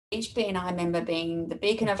each BNI member being the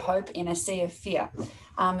beacon of hope in a sea of fear.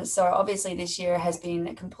 So obviously this year has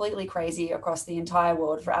been completely crazy across the entire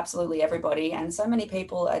world for absolutely everybody. And so many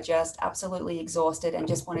people are just absolutely exhausted and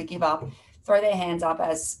just want to give up, throw their hands up,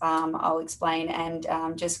 as I'll explain, and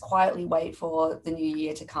just quietly wait for the new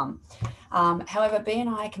year to come. However,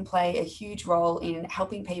 BNI can play a huge role in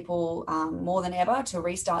helping people more than ever to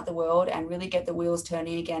restart the world and really get the wheels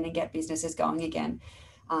turning again and get businesses going again.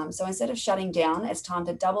 So instead of shutting down, it's time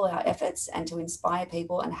to double our efforts and to inspire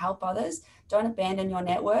people and help others. Don't abandon your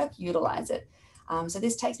network, utilize it. So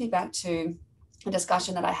this takes me back to a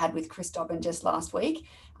discussion that I had with Chris Dobbin just last week.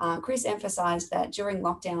 Chris emphasized that during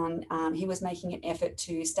lockdown, he was making an effort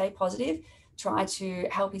to stay positive, try to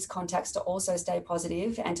help his contacts to also stay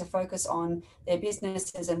positive and to focus on their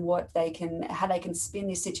businesses and how they can spin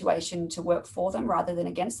this situation to work for them rather than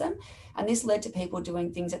against them. And this led to people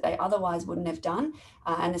doing things that they otherwise wouldn't have done.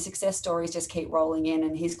 And the success stories just keep rolling in,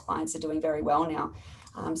 and his clients are doing very well now.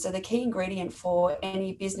 So the key ingredient for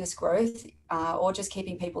any business growth or just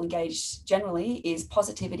keeping people engaged generally is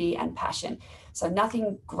positivity and passion. So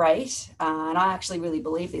nothing great, and I actually really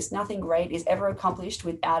believe this, nothing great is ever accomplished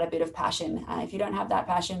without a bit of passion. If you don't have that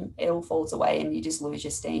passion, it all falls away and you just lose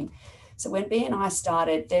your steam. So when BNI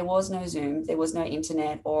started, there was no Zoom, there was no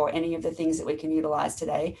internet or any of the things that we can utilize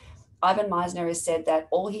today. Ivan Meisner has said that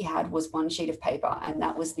all he had was one sheet of paper, and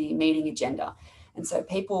that was the meeting agenda. And so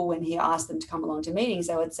people, when he asked them to come along to meetings,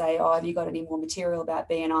 they would say, oh, have you got any more material about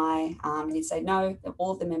BNI? And he'd say, no.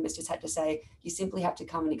 All of the members just had to say, you simply have to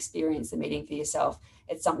come and experience the meeting for yourself.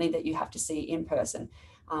 It's something that you have to see in person.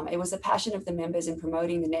 It was the passion of the members in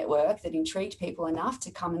promoting the network that intrigued people enough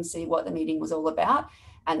to come and see what the meeting was all about.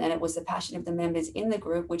 And then it was the passion of the members in the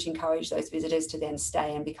group which encouraged those visitors to then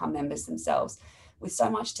stay and become members themselves. With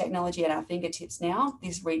so much technology at our fingertips now,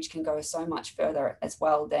 this reach can go so much further as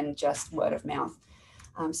well than just word of mouth.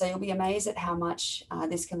 So you'll be amazed at how much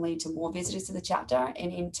this can lead to more visitors to the chapter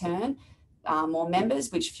and in turn, more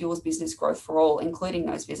members, which fuels business growth for all, including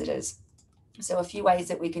those visitors. So a few ways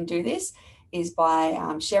that we can do this is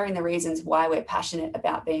by sharing the reasons why we're passionate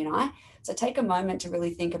about BNI. So take a moment to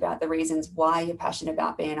really think about the reasons why you're passionate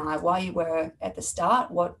about BNI, why you were at the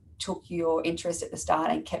start, what took your interest at the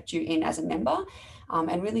start and kept you in as a member,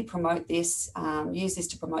 and really promote this, use this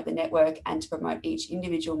to promote the network and to promote each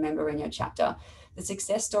individual member in your chapter. The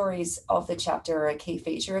success stories of the chapter are a key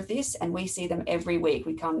feature of this, and we see them every week.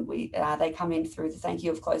 They come in through the Thank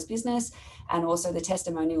You of Closed Business and also the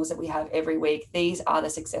testimonials that we have every week. These are the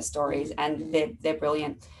success stories, and they're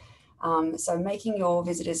brilliant. So making your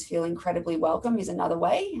visitors feel incredibly welcome is another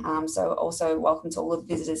way. So also welcome to all of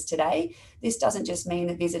the visitors today. This doesn't just mean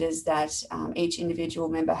the visitors that each individual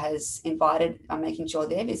member has invited, making sure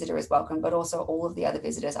their visitor is welcome, but also all of the other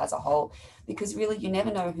visitors as a whole, because really you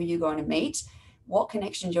never know who you're going to meet, what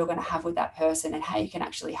connections you're going to have with that person, and how you can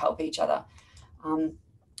actually help each other.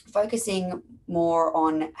 Focusing more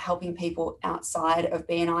on helping people outside of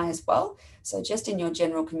BNI as well. So just in your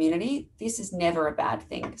general community, this is never a bad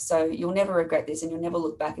thing. So you'll never regret this, and you'll never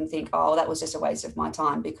look back and think, oh, that was just a waste of my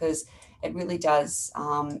time, because it really does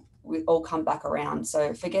all come back around.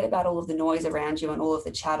 So forget about all of the noise around you and all of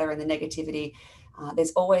the chatter and the negativity.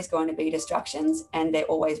 There's always going to be distractions, and there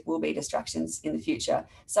always will be distractions in the future.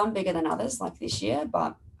 Some bigger than others, like this year,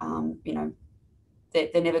 but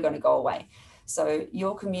they're never going to go away. So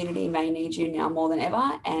your community may need you now more than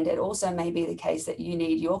ever, and it also may be the case that you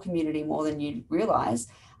need your community more than you realize.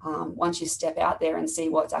 Once you step out there and see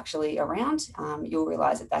what's actually around, you'll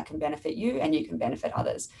realize that that can benefit you and you can benefit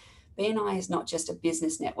others. BNI is not just a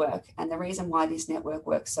business network, and the reason why this network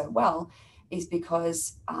works so well is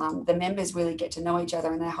because the members really get to know each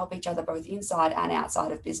other, and they help each other both inside and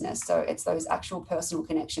outside of business. So it's those actual personal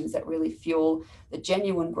connections that really fuel the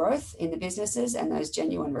genuine growth in the businesses and those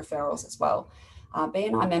genuine referrals as well.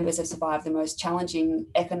 BNI members have survived the most challenging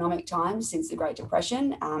economic times since the Great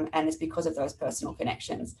Depression, and it's because of those personal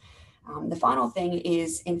connections. The final thing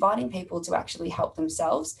is inviting people to actually help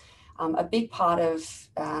themselves. A big part of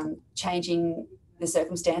changing the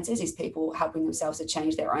circumstances is people helping themselves to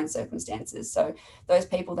change their own circumstances. So those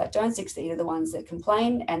people that don't succeed are the ones that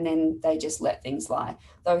complain, and then they just let things lie.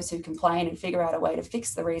 Those who complain and figure out a way to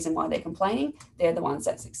fix the reason why they're complaining, they're the ones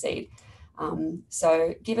that succeed.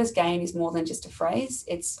 So givers gain is more than just a phrase.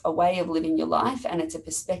 It's a way of living your life, and it's a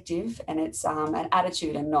perspective, and it's an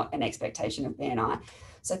attitude and not an expectation of BNI.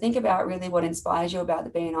 So think about really what inspires you about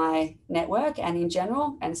the BNI network and in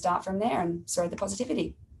general, and start from there and spread the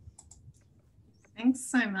positivity. Thanks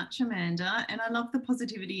so much, Amanda. And I love the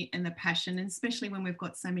positivity and the passion, and especially when we've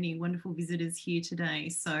got so many wonderful visitors here today.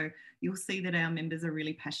 So you'll see that our members are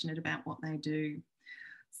really passionate about what they do.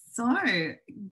 So